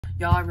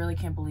Y'all, I really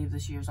can't believe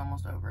this year's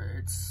almost over.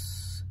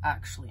 It's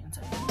actually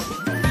insane.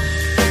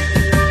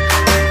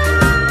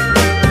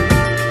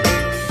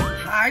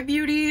 Hi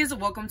beauties,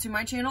 welcome to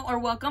my channel, or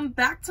welcome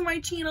back to my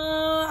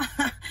channel.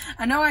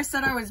 I know I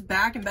said I was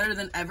back and better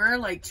than ever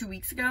like 2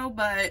 weeks ago,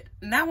 but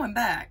now I'm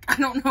back. I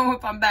don't know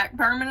if I'm back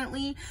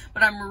permanently,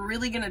 but I'm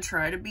really gonna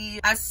try to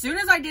be. As soon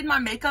as I did my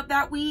makeup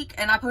that week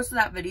and I posted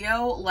that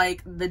video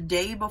like the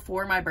day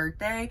before my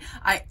birthday,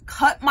 I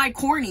cut my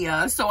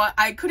cornea, so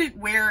I couldn't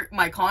wear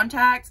my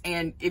contacts.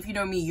 And if you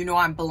know me, you know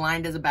I'm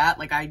blind as a bat.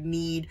 Like, I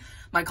need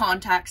my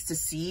contacts to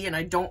see, and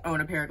I don't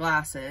own a pair of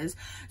glasses.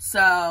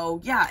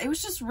 So yeah, it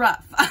was just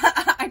rough.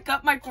 I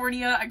cut my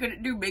cornea, I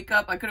couldn't do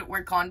makeup, I couldn't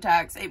wear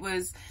contacts. It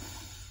was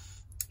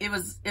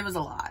a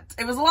lot.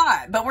 It was a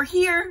lot, but we're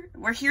here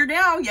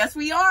now. Yes,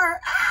 we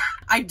are.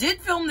 I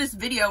did film this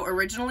video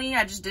originally.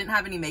 I just didn't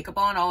have any makeup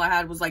on. All I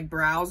had was like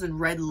brows and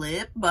red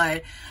lip,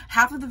 but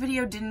half of the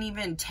video didn't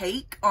even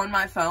take on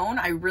my phone.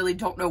 I really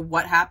don't know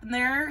what happened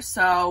there.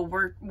 So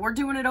we're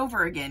doing it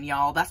over again,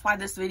 y'all. That's why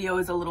this video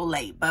is a little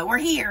late, but we're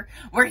here.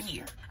 We're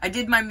here. I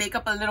did my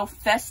makeup a little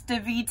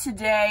festive-y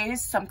today,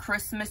 some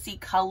Christmassy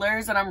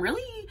colors, and I'm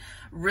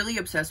really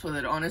obsessed with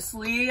it,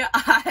 honestly.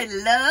 I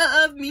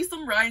love me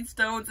some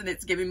rhinestones, and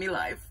it's giving me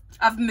life.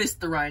 I've missed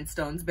the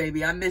rhinestones,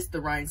 baby. I missed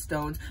the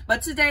rhinestones.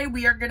 But today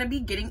we are going to be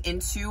getting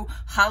into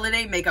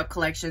holiday makeup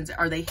collections.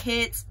 Are they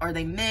hits? Are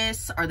they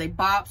miss? Are they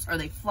bops? Are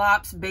they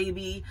flops,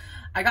 baby?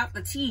 I got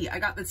the tea. I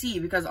got the tea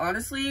because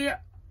honestly,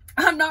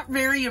 I'm not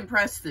very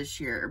impressed this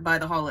year by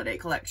the holiday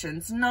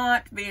collections.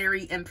 Not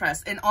very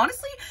impressed. And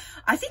honestly,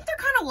 I think they're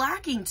kind of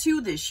lacking too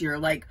this year.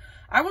 Like,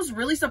 I was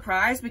really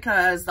surprised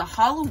because the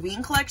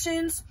Halloween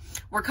collections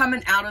were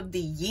coming out of the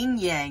yin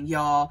yang,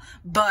 y'all.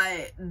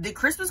 But the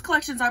Christmas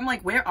collections, I'm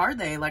like, where are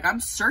they? Like, I'm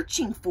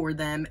searching for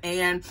them.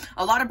 And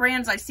a lot of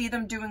brands, I see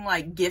them doing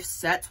like gift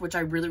sets, which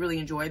I really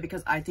enjoy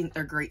because I think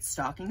they're great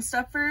stocking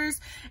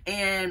stuffers.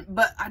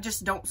 But I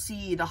just don't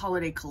see the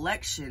holiday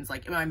collections.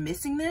 Like, am I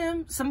missing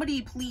them?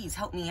 Somebody please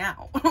help me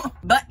out.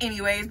 But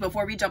anyways,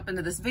 before we jump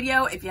into this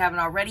video, if you haven't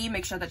already,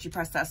 make sure that you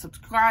press that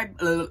subscribe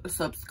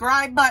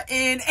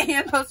button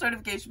and post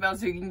notification bell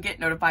so you can get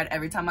notified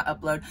every time I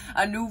upload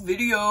a new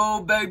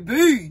video,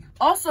 baby.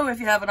 Also, if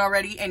you haven't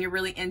already and you're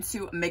really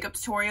into makeup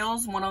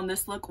tutorials, one on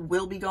this look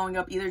will be going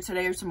up either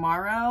today or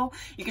tomorrow.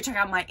 You can check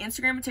out my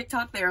Instagram and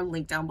TikTok. They are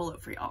linked down below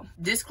for y'all.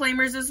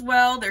 Disclaimers as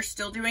well. They're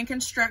still doing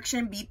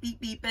construction. Beep,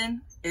 beep,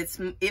 beeping.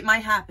 It might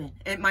happen.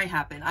 It might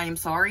happen. I am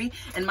sorry.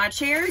 And my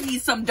chair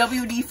needs some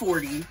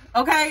WD-40.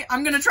 Okay?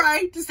 I'm gonna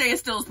try to stay as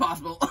still as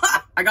possible.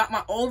 I got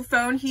my old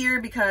phone here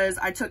because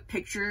I took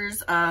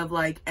pictures of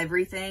like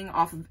everything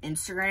off of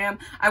Instagram.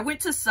 I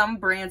went to some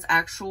brands'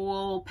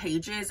 actual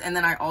pages, and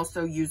then I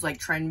also use like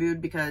Trendmood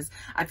because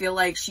I feel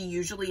like she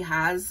usually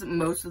has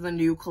most of the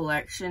new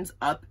collections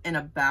up and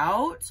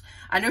about.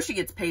 I know she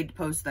gets paid to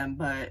post them,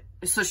 but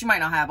so she might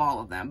not have all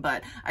of them,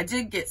 but I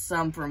did get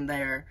some from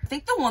there. I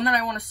think the one that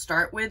I want to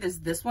start with is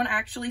this one,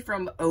 actually,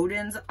 from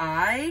Oden's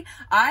Eye.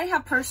 I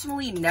have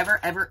personally never,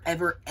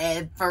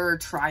 ever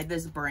tried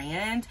this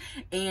brand,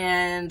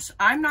 and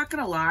I'm not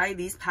gonna lie,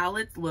 these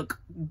palettes look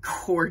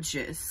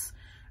gorgeous.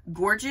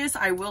 Gorgeous.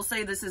 I will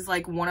say this is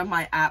like one of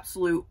my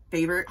absolute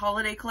favorite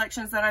holiday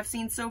collections that I've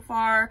seen so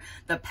far.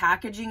 The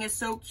packaging is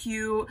so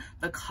cute.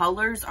 The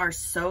colors are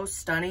so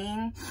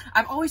stunning.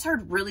 I've always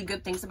heard really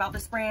good things about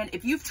this brand.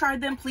 If you've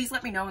tried them, please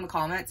let me know in the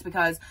comments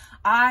because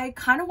I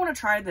kind of want to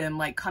try them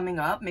like coming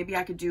up. Maybe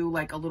I could do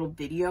like a little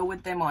video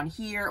with them on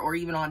here or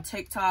even on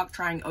TikTok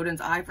trying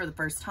Oden's Eye for the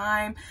first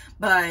time.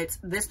 But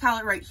this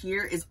palette right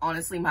here is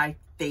honestly my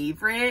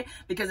favorite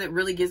because it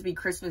really gives me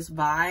Christmas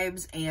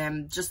vibes,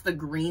 and just the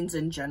greens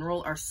in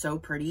general are so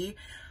pretty.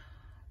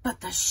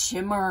 But the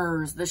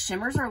shimmers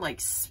are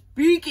like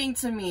speaking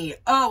to me.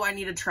 Oh, I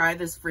need to try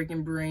this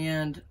freaking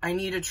brand. I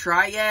need to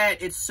try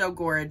it. It's so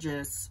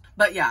gorgeous.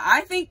 But yeah,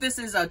 I think this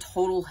is a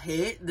total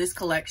hit, this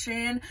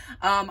collection.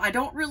 I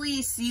don't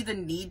really see the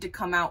need to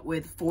come out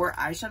with 4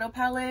 eyeshadow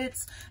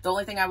palettes. The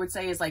only thing I would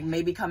say is like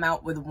maybe come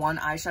out with 1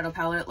 eyeshadow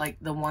palette, like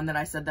the one that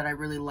I said that I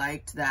really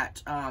liked,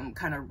 that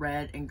kind of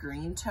red and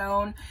green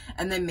tone,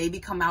 and then maybe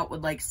come out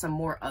with like some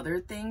more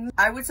other things.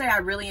 I would say I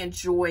really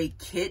enjoy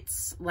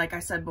kits, like I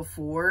said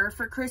before,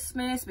 for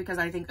Christmas because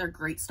I think they're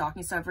great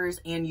stocking stuffers,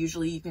 and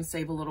usually you can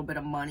save a little bit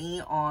of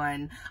money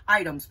on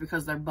items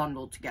because they're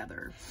bundled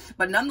together.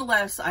 But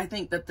nonetheless, I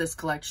think that this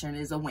collection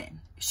is a win.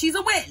 She's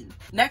a win.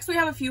 Next, we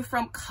have a few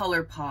from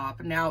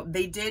ColourPop. Now,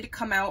 they did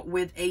come out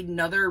with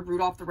another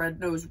Rudolph the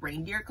Red-Nosed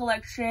Reindeer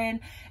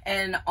collection,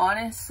 and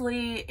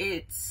honestly,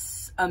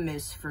 it's a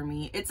miss for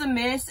me. It's a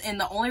miss, and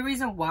the only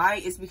reason why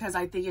is because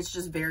I think it's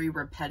just very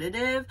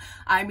repetitive.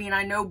 I mean,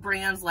 I know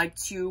brands like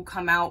to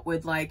come out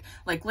with like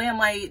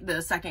Lamplight,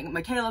 the second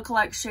Michaela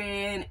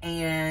collection,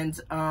 and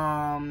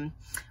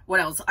what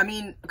else? I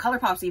mean,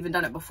 ColourPop's even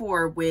done it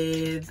before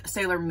with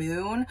Sailor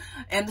Moon,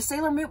 and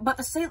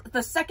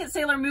the second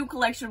Sailor Moon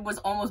collection was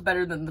almost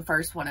better than the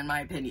first one in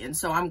my opinion.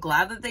 So I'm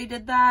glad that they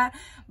did that,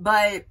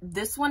 but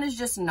this one is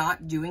just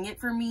not doing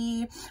it for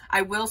me.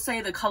 I will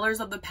say the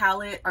colors of the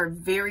palette are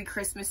very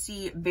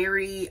Christmassy,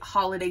 very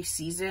holiday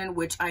season,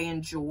 which I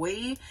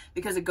enjoy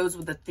because it goes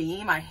with the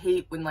theme. I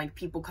hate when like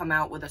people come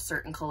out with a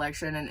certain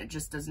collection and it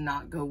just does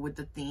not go with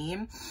the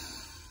theme.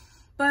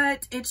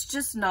 But it's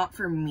just not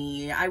for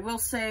me. I will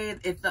say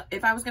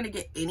if I was going to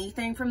get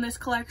anything from this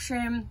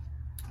collection,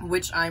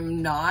 which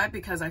I'm not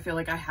because I feel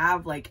like I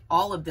have like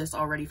all of this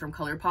already from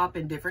ColourPop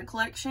in different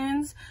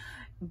collections,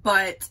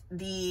 but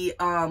the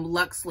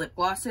Luxe lip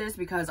glosses,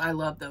 because I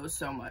love those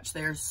so much.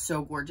 They're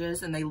so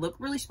gorgeous and they look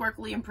really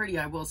sparkly and pretty,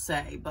 I will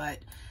say. But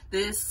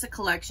this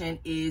collection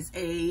is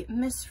a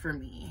miss for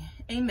me.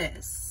 A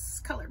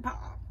miss. ColourPop.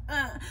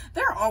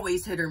 They're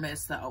always hit or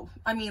miss though.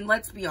 I mean,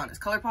 let's be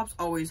honest, ColourPop's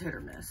always hit or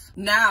miss.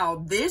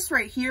 Now, this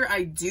right here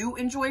I do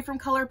enjoy from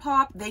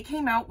ColourPop. They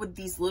came out with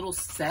these little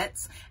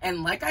sets,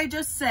 and like I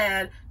just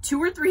said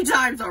 2 or 3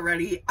 times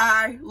already,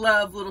 I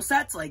love little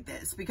sets like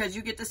this because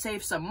you get to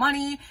save some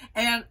money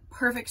and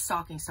perfect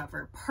stocking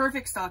stuffer.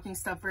 Perfect stocking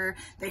stuffer.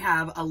 They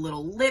have a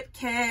little lip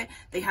kit.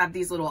 They have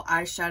these little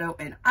eyeshadow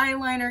and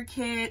eyeliner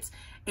kits.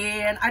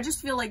 And I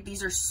just feel like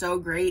these are so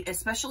great,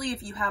 especially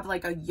if you have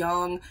like a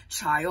young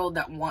child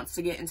that wants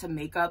to get into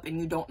makeup and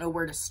you don't know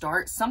where to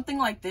start. Something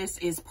like this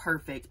is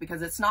perfect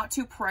because it's not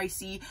too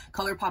pricey.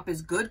 ColourPop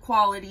is good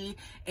quality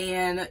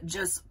and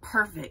just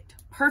perfect.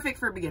 Perfect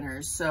for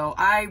beginners. So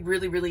I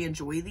really, really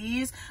enjoy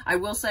these. I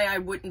will say I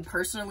wouldn't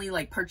personally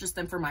like purchase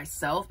them for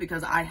myself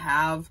because I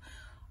have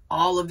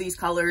all of these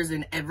colors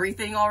and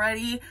everything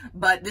already,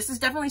 but this is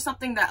definitely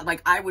something that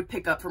like I would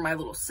pick up for my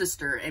little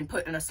sister and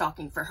put in a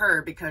stocking for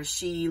her because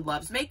she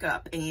loves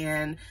makeup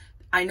and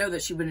I know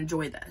that she would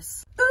enjoy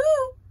this.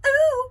 Ooh,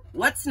 ooh.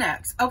 What's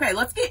next? Okay,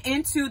 let's get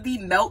into the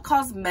Melt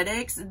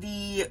Cosmetics,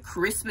 the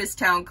Christmas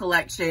Town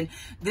collection.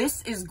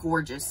 This is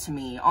gorgeous to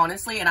me,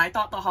 honestly, and I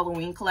thought the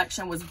Halloween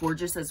collection was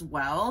gorgeous as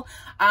well.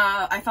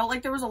 I felt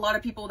like there was a lot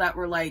of people that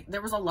were like,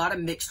 there was a lot of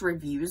mixed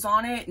reviews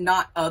on it,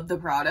 not of the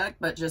product,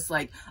 but just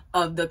like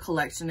of the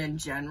collection in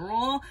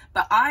general.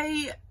 But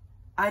I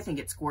think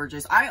it's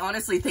gorgeous. I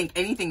honestly think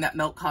anything that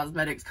Melt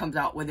Cosmetics comes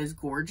out with is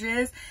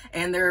gorgeous,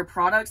 and their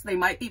products, they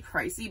might be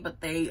pricey,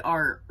 but they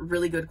are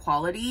really good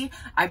quality.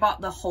 I bought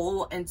the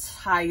whole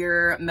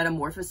entire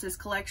Metamorphosis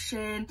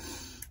collection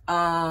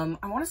I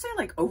want to say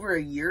like over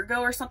a year ago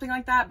or something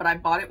like that, but I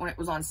bought it when it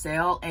was on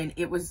sale and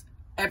it was,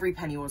 every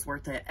penny was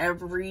worth it.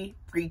 Every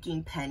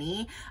freaking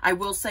penny. I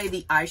will say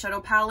the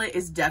eyeshadow palette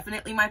is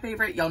definitely my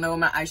favorite. Y'all know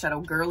I'm an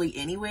eyeshadow girly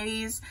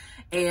anyways,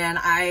 and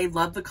I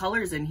love the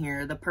colors in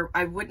here.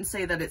 I wouldn't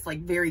say that it's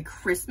like very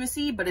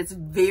Christmassy, but it's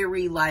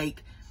very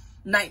like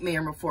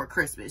Nightmare Before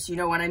Christmas, you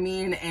know what I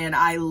mean? And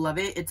I love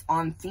it. It's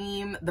on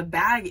theme. The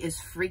bag is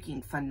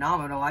freaking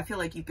phenomenal. I feel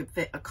like you could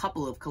fit a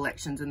couple of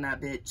collections in that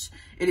bitch.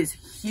 It is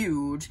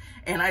huge,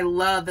 and I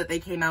love that they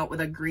came out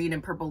with a green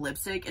and purple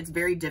lipstick. It's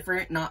very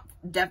different,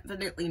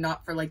 definitely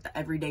not for like the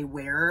everyday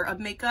wearer of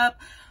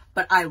makeup,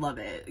 but I love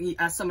it.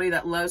 As somebody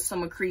that loves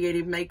some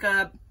creative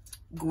makeup,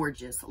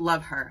 gorgeous.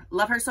 Love her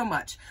so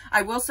much.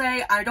 I will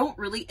say I don't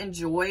really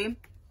enjoy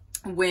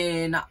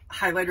when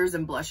highlighters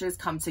and blushes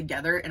come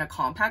together in a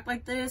compact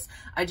like this.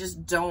 I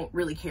just don't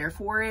really care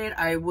for it.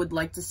 I would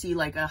like to see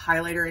like a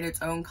highlighter in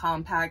its own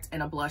compact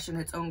and a blush in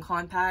its own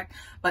compact,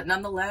 but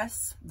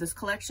nonetheless, this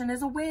collection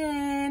is a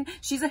win.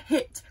 She's a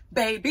hit,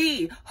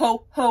 baby.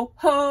 Ho, ho,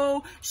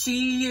 ho.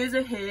 She is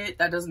a hit.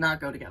 That does not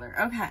go together.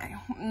 Okay,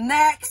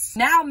 next.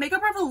 Now,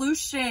 Makeup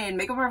Revolution.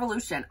 Makeup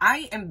Revolution.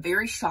 I am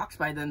very shocked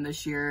by them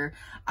this year.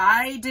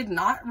 I did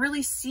not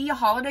really see a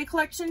holiday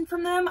collection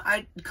from them.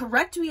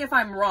 Correct me if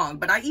I'm wrong,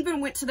 but I even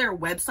went to their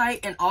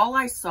website and all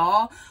I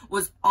saw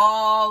was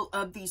all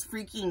of these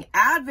freaking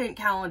advent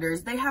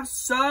calendars. They have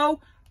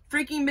so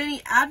freaking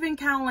many advent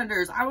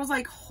calendars. I was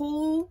like,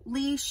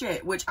 holy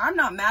shit, which I'm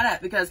not mad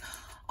at because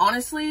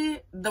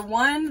honestly, the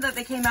one that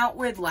they came out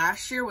with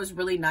last year was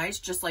really nice,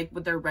 just like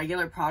with their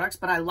regular products.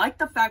 But I like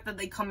the fact that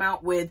they come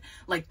out with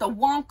like the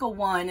Wonka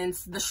one and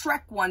the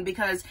Shrek one,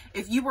 because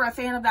if you were a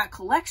fan of that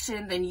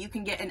collection, then you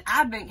can get an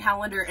advent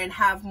calendar and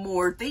have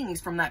more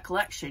things from that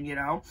collection, you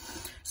know?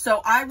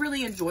 So I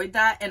really enjoyed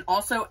that. And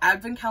also,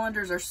 advent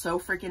calendars are so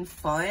freaking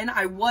fun.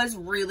 I was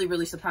really,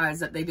 really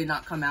surprised that they did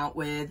not come out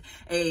with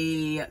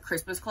a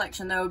Christmas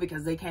collection though,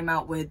 because they came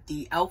out with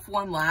the Elf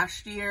one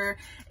last year.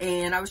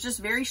 And I was just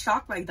very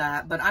shocked by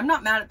that, but I'm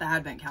not mad at the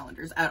advent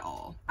calendars at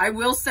all. I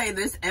will say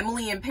this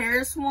Emily in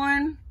Paris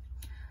one,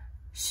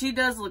 she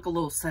does look a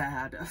little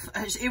sad.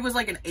 It was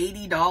like an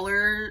 $80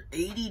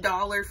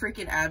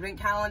 freaking advent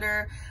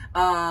calendar,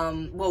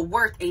 well,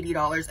 worth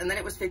 $80, and then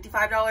it was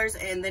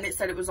 $55, and then it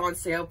said it was on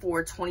sale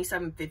for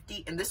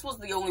 $27.50, and this was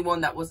the only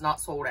one that was not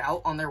sold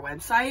out on their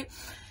website.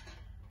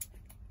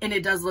 And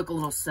it does look a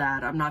little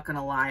sad, I'm not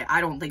gonna lie.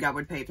 I don't think I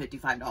would pay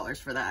 $55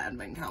 for that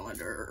advent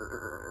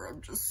calendar.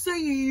 I'm just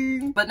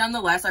saying. But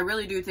nonetheless, I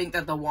really do think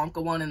that the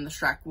Wonka one and the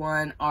Shrek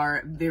one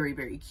are very,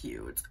 very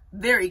cute.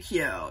 Very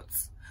cute.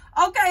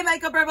 Okay,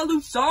 Makeup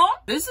Revolution.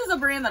 This is a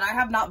brand that I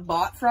have not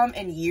bought from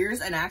in years,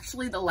 and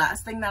actually the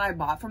last thing that I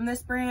bought from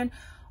this brand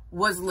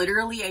was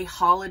literally a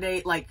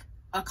holiday, like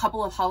a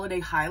couple of holiday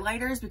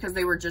highlighters, because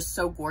they were just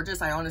so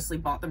gorgeous. I honestly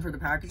bought them for the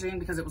packaging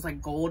because it was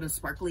like gold and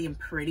sparkly and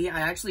pretty.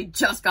 I actually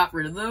just got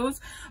rid of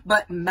those.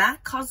 But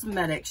MAC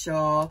Cosmetics,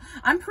 y'all.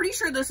 I'm pretty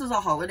sure this is a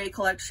holiday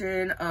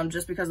collection,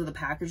 just because of the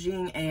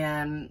packaging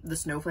and the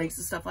snowflakes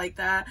and stuff like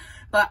that.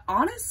 But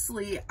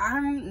honestly,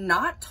 I'm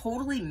not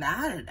totally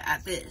mad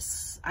at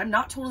this. I'm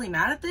not totally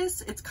mad at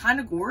this. It's kind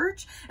of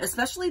gorge,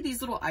 especially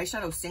these little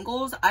eyeshadow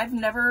singles. I've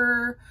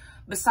never...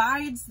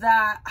 Besides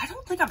that, I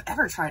don't think I've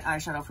ever tried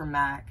eyeshadow from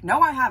MAC.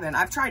 No, I haven't.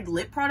 I've tried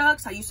lip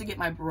products. I used to get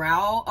my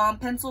brow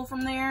pencil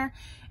from there,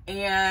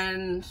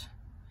 and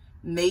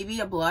maybe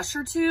a blush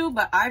or two,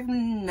 but I've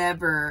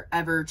never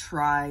ever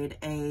tried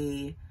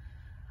a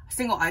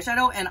single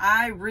eyeshadow. And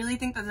I really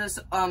think that this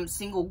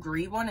single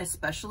green one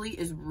especially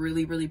is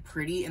really, really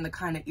pretty, and the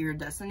kind of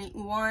iridescent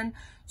one.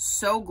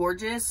 So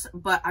gorgeous.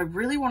 But I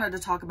really wanted to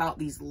talk about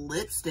these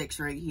lipsticks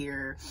right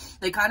here.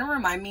 They kind of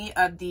remind me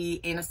of the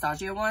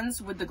Anastasia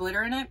ones with the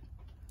glitter in it,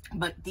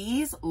 but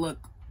these look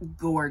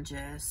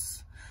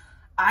gorgeous.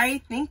 I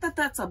think that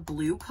that's a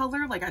blue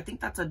color. Like, I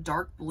think that's a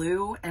dark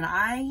blue, and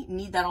I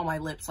need that on my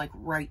lips like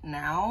right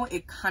now.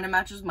 It kind of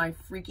matches my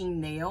freaking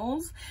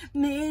nails.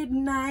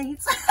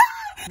 Midnights.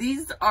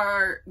 These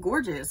are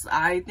gorgeous.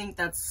 I think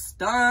that's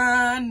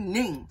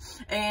stunning.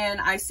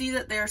 And I see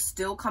that they're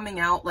still coming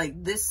out.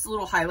 Like, this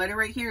little highlighter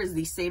right here is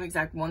the same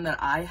exact one that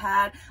I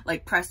had,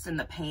 like, pressed in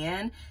the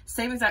pan.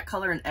 Same exact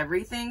color and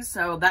everything.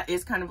 So that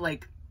is kind of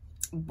like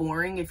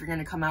boring if you're going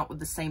to come out with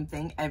the same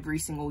thing every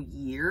single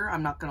year.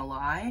 I'm not going to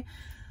lie.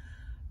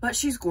 But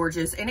she's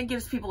gorgeous, and it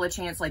gives people a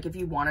chance. Like, if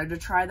you wanted to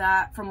try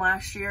that from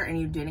last year and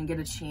you didn't get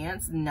a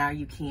chance, now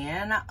you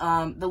can.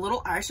 The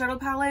little eyeshadow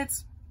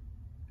palettes,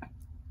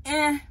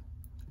 I'm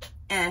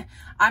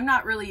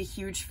not really a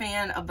huge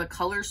fan of the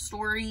color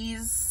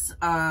stories.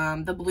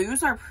 The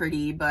blues are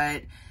pretty,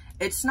 but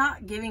it's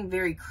not giving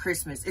very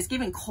Christmas. It's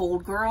giving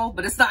cold girl,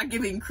 but it's not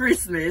giving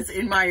Christmas,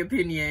 in my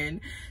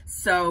opinion.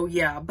 So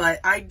yeah,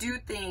 but I do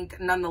think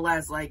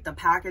nonetheless, like, the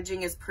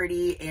packaging is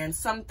pretty, and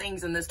some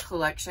things in this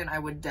collection I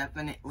would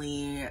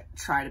definitely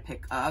try to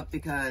pick up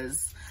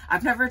because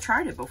I've never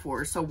tried it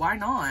before. So why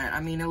not?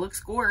 I mean, it looks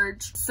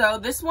gorge. So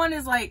this one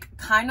is like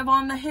kind of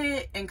on the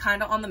hit and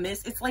kind of on the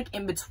miss. It's like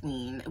in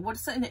between.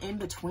 What's an in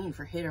between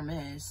for hit or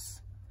miss?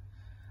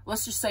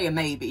 Let's just say a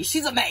maybe.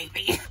 She's a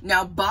maybe.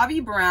 Now,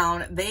 Bobbi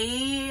Brown,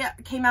 they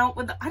came out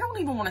with, I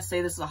don't even want to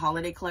say this is a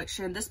holiday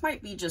collection. This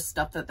might be just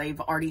stuff that they've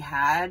already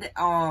had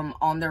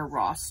on their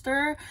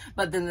roster,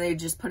 but then they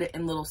just put it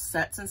in little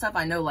sets and stuff.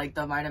 I know, like,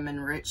 the Vitamin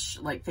Rich,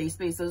 like, face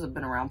base, those have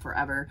been around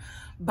forever.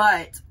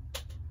 But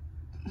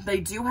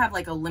they do have,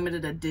 like, a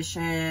limited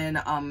edition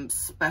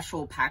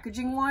special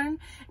packaging one,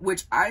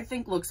 which I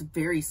think looks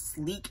very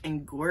sleek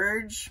and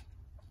gorge.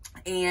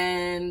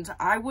 And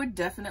I would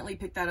definitely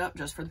pick that up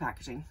just for the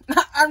packaging.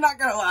 I'm not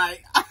gonna lie.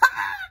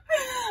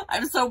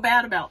 I'm so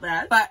bad about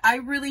that. But I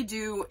really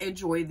do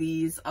enjoy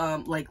these,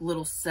 like,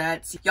 little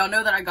sets. Y'all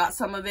know that I got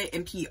some of it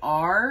in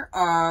PR.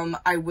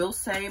 I will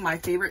say my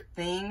favorite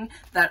thing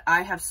that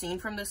I have seen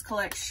from this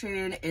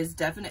collection is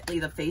definitely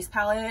the face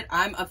palette.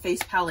 I'm a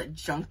face palette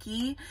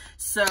junkie.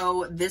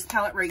 So this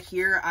palette right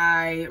here,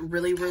 I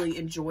really, really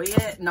enjoy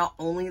it. Not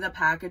only the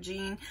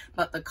packaging,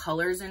 but the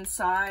colors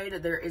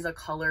inside. There is a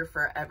color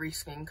for every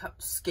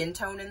skin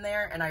tone in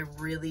there, and I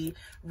really,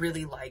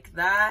 really like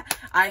that.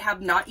 I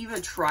have not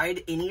even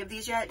tried any of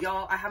these yet,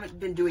 y'all. I haven't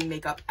been doing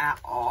makeup at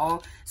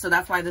all, so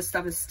that's why this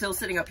stuff is still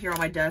sitting up here on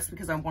my desk,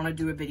 because I want to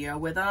do a video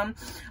with them.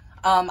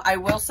 I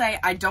will say,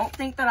 I don't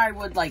think that I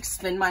would, like,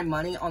 spend my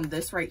money on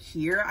this right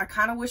here. I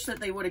kind of wish that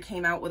they would have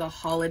came out with a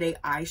holiday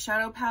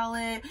eyeshadow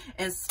palette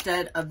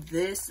instead of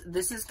this.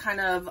 This is kind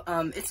of,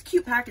 it's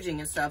cute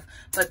packaging and stuff,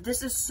 but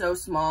this is so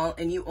small,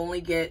 and you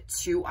only get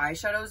 2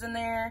 eyeshadows in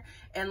there.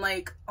 And,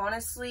 like,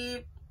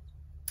 honestly,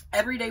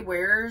 everyday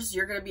wears,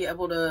 you're gonna be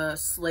able to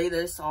slay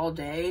this all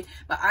day,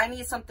 but I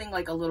need something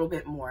like a little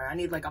bit more. I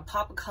need like a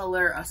pop of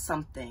color or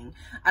something.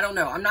 I don't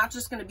know. I'm not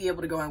just gonna be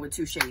able to go in with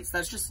 2 shades.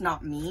 That's just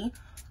not me.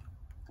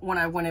 When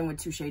I went in with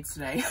 2 shades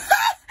today.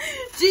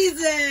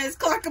 Jesus,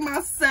 clocking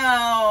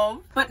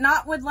myself. But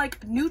not with,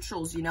 like,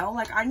 neutrals, you know?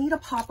 Like, I need a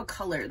pop of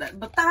color.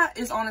 But that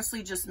is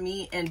honestly just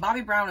me, and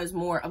Bobbi Brown is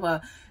more of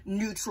a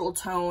neutral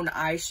tone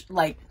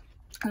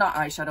not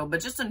eyeshadow,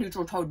 but just a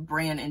neutral tone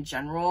brand in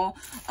general.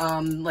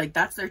 Like,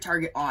 that's their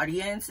target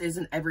audience, is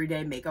an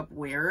everyday makeup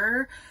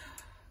wearer.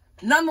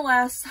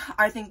 Nonetheless,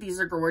 I think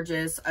these are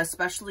gorgeous,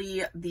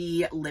 especially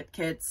the lip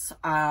kits.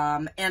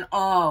 And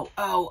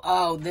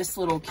oh, this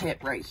little kit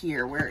right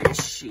here. Where is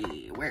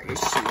she? Where is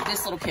she?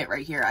 This little kit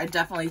right here. I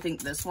definitely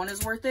think this one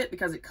is worth it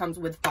because it comes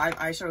with 5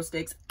 eyeshadow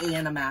sticks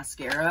and a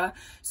mascara.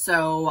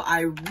 So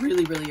I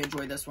really, really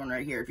enjoy this one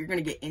right here. If you're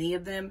going to get any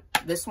of them,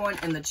 this one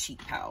and the cheek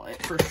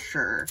palette for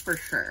sure, for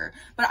sure.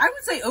 But I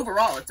would say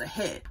overall, it's a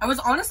hit. I was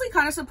honestly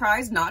kind of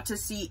surprised not to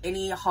see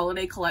any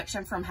holiday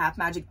collection from Half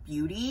Magic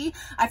Beauty.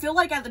 I feel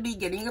like at the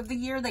beginning of the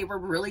year, they were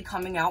really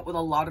coming out with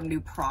a lot of new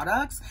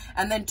products.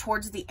 And then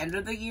towards the end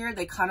of the year,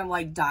 they kind of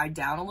like died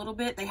down a little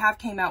bit. They have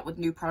came out with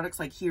new products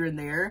like here and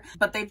there,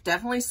 but they've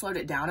definitely slowed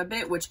it down a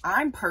bit, which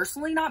I'm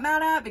personally not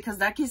mad at because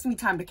that gives me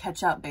time to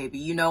catch up, baby,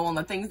 you know, on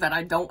the things that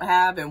I don't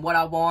have and what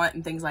I want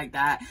and things like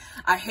that.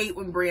 I hate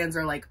when brands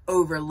are like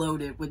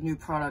overloaded with new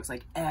products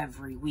like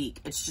every week.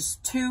 It's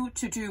just too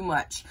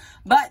much.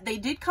 But they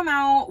did come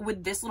out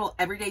with this little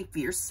Everyday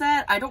Fierce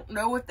set. I don't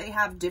know if they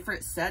have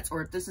different sets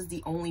or if this is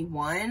the only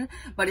one,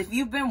 but if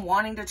you've been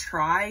wanting to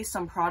try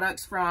some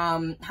products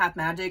from Half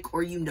Magic,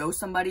 or you know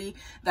somebody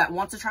that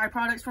wants to try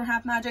products from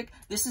Half Magic,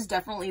 this is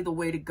definitely the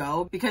way to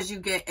go because you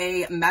get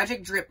a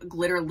Magic Drip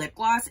Glitter Lip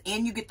Gloss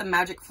and you get the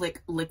Magic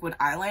Flick Liquid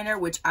Eyeliner,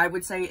 which I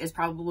would say is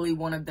probably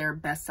one of their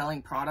best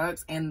selling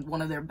products and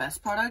one of their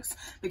best products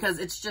because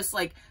it's just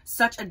like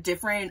such a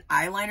different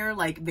eyeliner,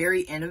 like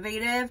very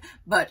innovative,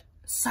 but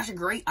such a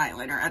great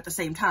eyeliner at the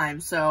same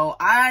time. So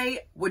I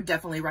would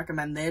definitely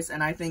recommend this,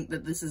 and I think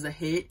that this is a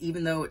hit,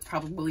 even though it's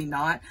probably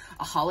not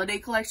a holiday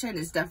collection.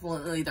 It's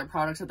definitely their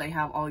products that they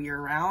have all year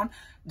round.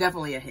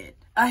 Definitely a hit.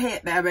 A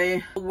hit,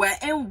 baby. Wet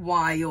n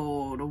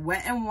Wild.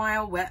 Wet n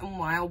Wild, Wet n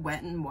Wild,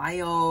 Wet n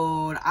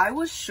Wild. I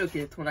was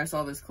shooketh when I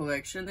saw this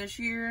collection this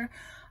year.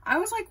 I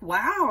was like,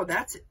 wow,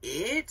 that's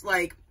it?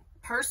 Like,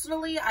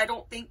 personally, I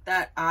don't think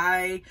that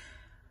I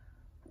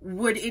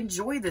would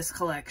enjoy this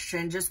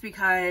collection just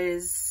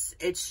because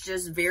it's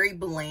just very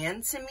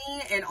bland to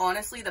me. And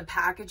honestly, the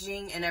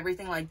packaging and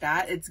everything like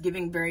that, it's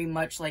giving very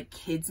much like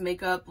kids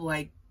makeup,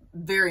 like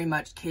very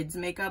much kids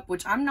makeup,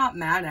 which I'm not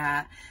mad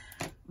at.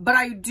 But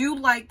I do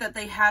like that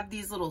they have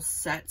these little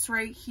sets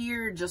right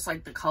here, just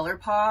like the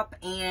ColourPop.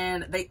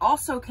 And they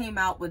also came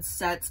out with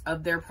sets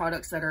of their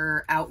products that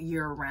are out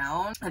year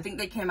round. I think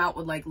they came out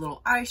with like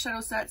little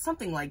eyeshadow sets,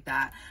 something like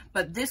that.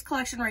 But this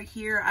collection right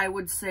here, I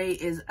would say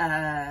is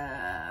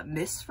a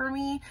miss for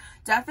me.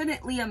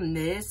 Definitely a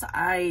miss.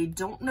 I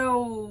don't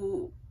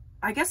know.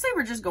 I guess they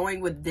were just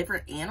going with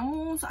different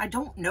animals. I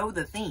don't know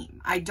the theme.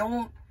 I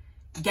don't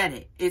get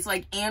it. It's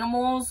like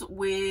animals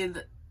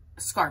with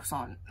scarves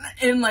on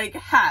and like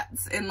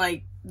hats and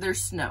like there's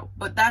snow,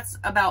 but that's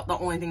about the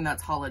only thing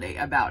that's holiday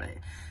about it.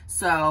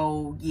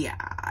 So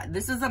yeah,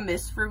 this is a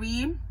miss for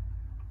me.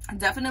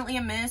 Definitely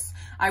a miss.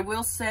 I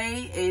will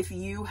say, if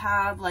you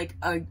have like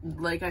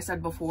I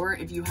said before,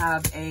 if you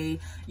have a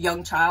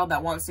young child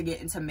that wants to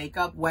get into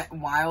makeup, Wet n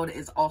Wild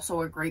is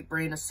also a great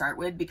brand to start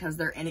with because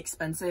they're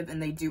inexpensive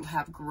and they do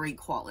have great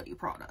quality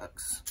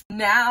products.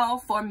 Now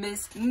for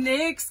Miss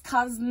NYX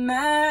Cosmetics.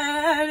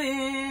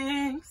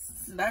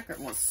 That girl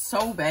was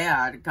so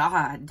bad.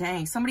 God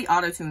dang, somebody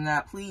auto-tune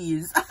that,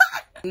 please.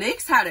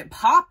 NYX had it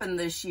popping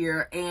this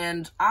year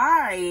and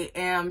I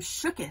am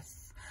shooketh.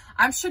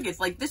 I'm shooketh.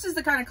 Like, this is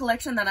the kind of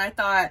collection that I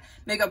thought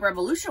Makeup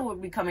Revolution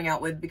would be coming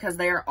out with because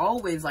they are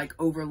always like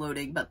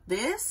overloading. But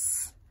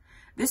this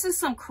is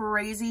some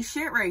crazy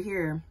shit right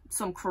here.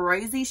 Some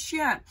crazy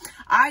shit.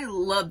 I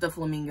love the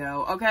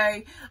flamingo,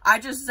 okay? I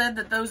just said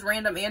that those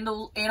random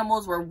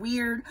animals were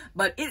weird,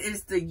 but it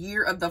is the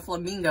year of the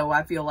flamingo,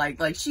 I feel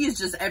like. Like, she is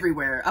just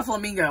everywhere. A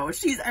flamingo.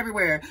 She's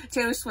everywhere.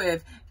 Taylor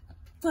Swift.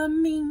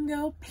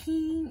 Flamingo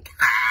pink.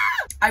 Ah!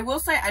 I will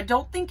say, I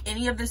don't think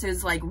any of this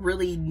is like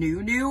really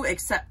new,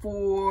 except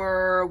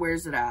for,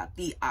 where's it at?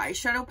 The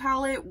eyeshadow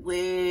palette,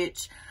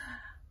 which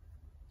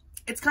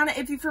it's kind of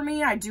iffy for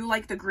me. I do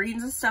like the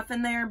greens and stuff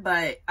in there,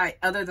 but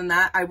other than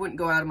that, I wouldn't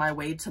go out of my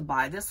way to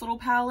buy this little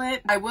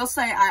palette. I will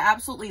say I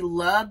absolutely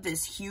love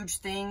this huge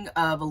thing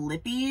of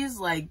lippies.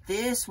 Like,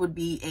 this would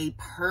be a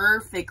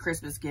perfect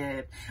Christmas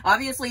gift.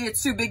 Obviously,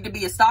 it's too big to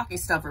be a stocking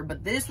stuffer,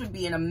 but this would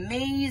be an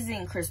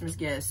amazing Christmas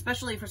gift,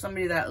 especially for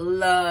somebody that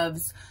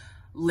loves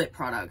lip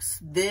products.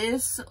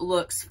 This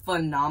looks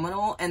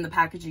phenomenal and the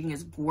packaging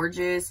is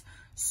gorgeous.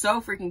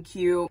 So freaking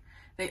cute.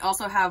 They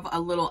also have a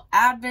little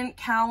advent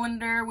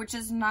calendar, which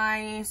is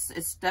nice.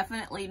 It's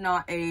definitely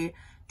not a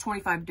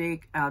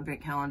 25-day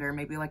advent calendar,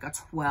 maybe like a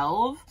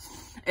 12.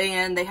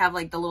 And they have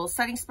like the little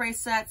setting spray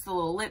sets, the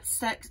little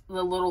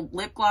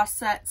lip gloss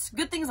sets,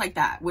 good things like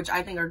that, which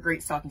I think are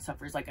great stocking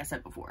stuffers, like I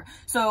said before.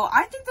 So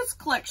I think this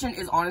collection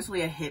is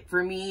honestly a hit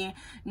for me,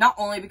 not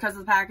only because of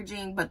the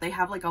packaging, but they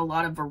have like a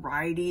lot of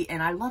variety,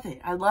 and I love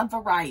it. I love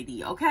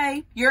variety,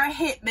 okay? You're a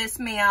hit, Miss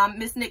Ma'am,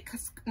 Miss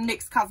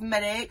NYX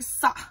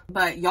Cosmetics.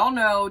 But y'all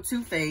know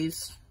Too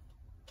Faced.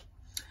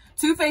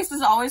 Too Faced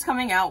is always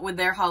coming out with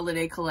their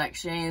holiday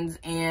collections,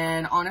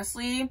 and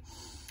honestly,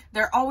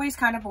 they're always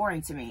kind of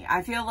boring to me.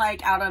 I feel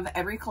like out of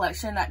every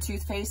collection that Too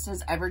Faced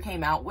has ever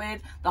came out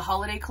with, the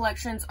holiday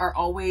collections are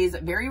always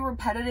very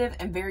repetitive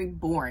and very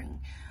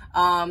boring.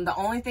 The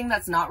only thing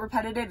that's not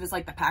repetitive is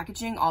like the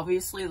packaging.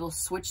 Obviously, they'll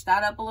switch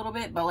that up a little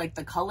bit, but like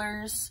the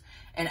colors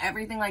and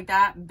everything like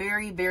that,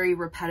 very, very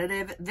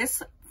repetitive.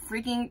 This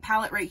freaking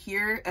palette right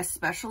here,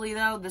 especially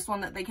though, this one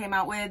that they came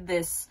out with,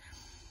 this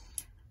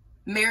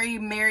Merry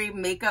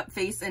Makeup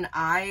Face and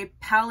Eye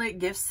palette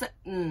gifts.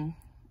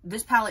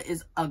 This palette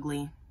is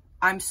ugly.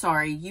 I'm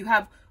sorry. You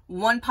have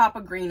one pop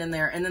of green in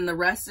there, and then the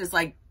rest is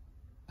like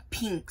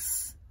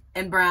pinks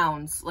and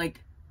browns.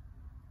 Like,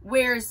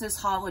 where is this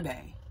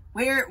holiday?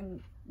 Where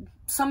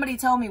somebody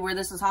tell me where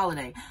this is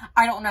holiday.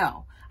 I don't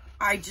know.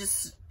 I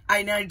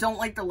don't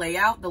like the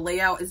layout. The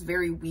layout is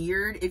very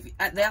weird. If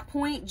at that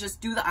point, just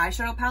do the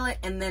eyeshadow palette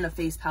and then a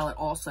face palette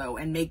also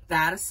and make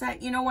that a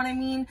set, you know what I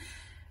mean?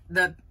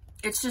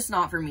 It's just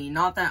not for me.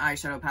 Not that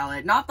eyeshadow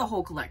palette. Not the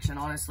whole collection,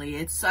 honestly.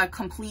 It's a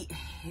complete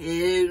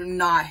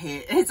not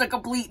hit. It's a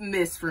complete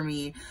miss for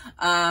me.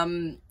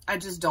 I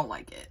just don't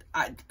like it.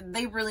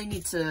 They really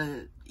need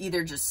to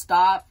either just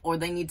stop or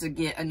they need to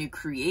get a new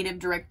creative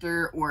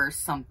director or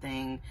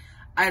something.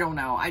 I don't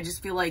know. I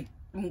just feel like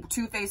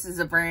Too Faced is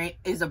a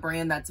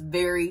brand that's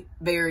very,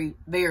 very,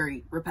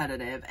 very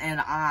repetitive, and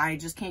I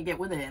just can't get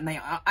with it. And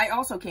I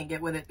also can't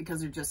get with it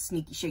because they're just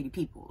sneaky, shady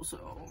people.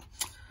 So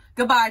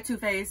goodbye, Too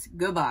Faced.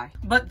 Goodbye.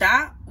 But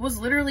that was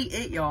literally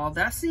it, y'all.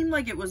 That seemed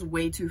like it was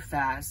way too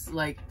fast.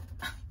 Like,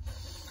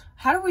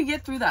 how do we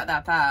get through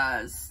that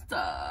fast?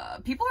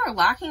 People are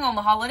lacking on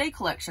the holiday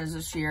collections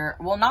this year.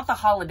 Well, not the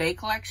holiday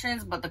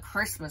collections, but the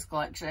Christmas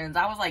collections.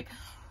 I was like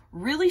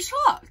really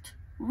shocked.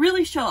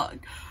 Really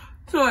shocked.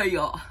 Sorry,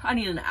 y'all. I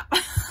need a nap.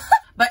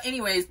 But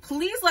anyways,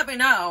 please let me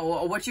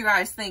know what you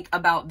guys think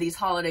about these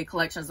holiday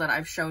collections that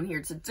I've shown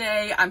here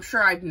today. I'm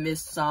sure I've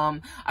missed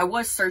some. I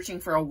was searching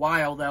for a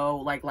while though,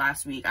 like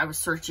last week. I was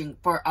searching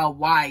for a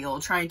while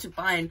trying to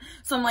find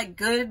some like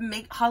good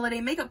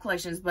holiday makeup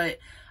collections, but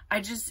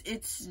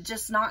it's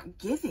just not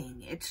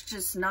giving. It's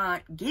just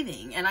not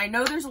giving. And I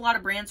know there's a lot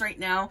of brands right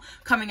now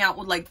coming out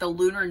with like the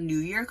Lunar New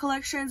Year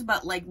collections,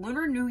 but like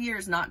Lunar New Year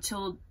is not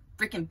till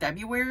freaking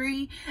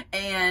February,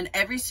 and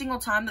every single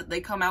time that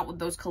they come out with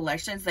those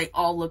collections, they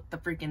all look the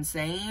freaking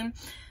same.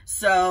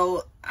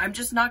 So I'm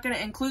just not going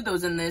to include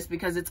those in this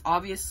because it's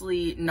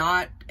obviously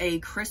not a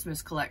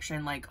Christmas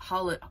collection, like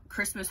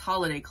Christmas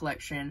holiday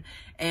collection,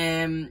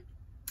 and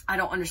I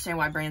don't understand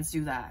why brands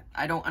do that.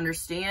 I don't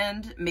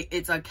understand.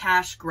 It's a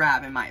cash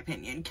grab, in my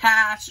opinion.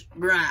 Cash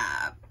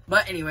grab.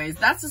 But anyways,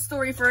 that's a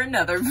story for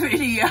another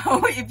video.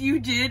 If you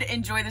did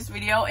enjoy this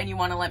video and you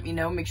want to let me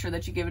know, make sure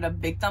that you give it a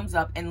big thumbs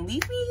up and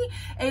leave me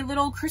a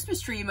little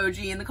Christmas tree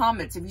emoji in the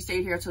comments if you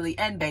stayed here till the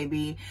end,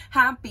 baby.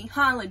 Happy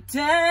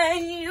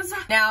holidays.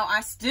 Now,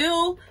 I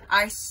still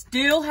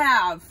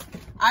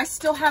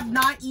have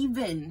not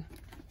even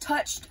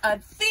touched a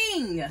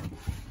thing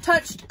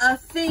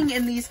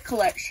in these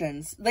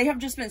collections. They have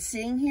just been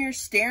sitting here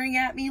staring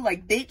at me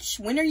like, bitch,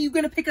 when are you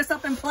gonna pick us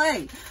up and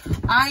play?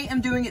 I am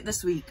doing it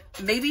this week,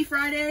 maybe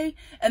Friday,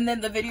 and then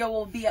the video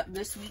will be up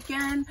this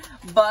weekend.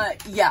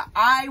 But yeah,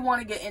 I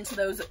want to get into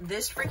those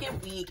this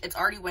freaking week. It's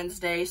already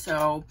Wednesday,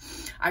 so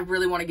I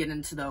really want to get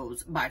into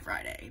those by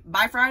Friday.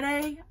 By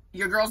Friday,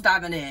 your girl's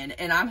diving in,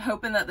 and I'm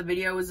hoping that the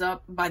video is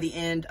up by the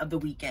end of the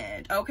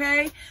weekend,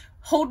 okay?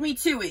 Hold me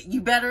to it.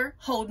 You better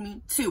hold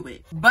me to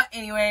it. But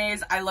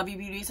anyways, I love you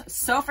beauties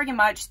so freaking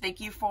much.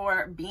 Thank you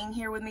for being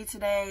here with me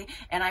today.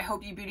 And I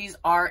hope you beauties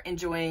are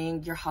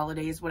enjoying your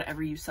holidays,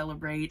 whatever you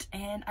celebrate.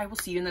 And I will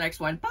see you in the next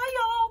one. Bye,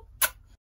 y'all.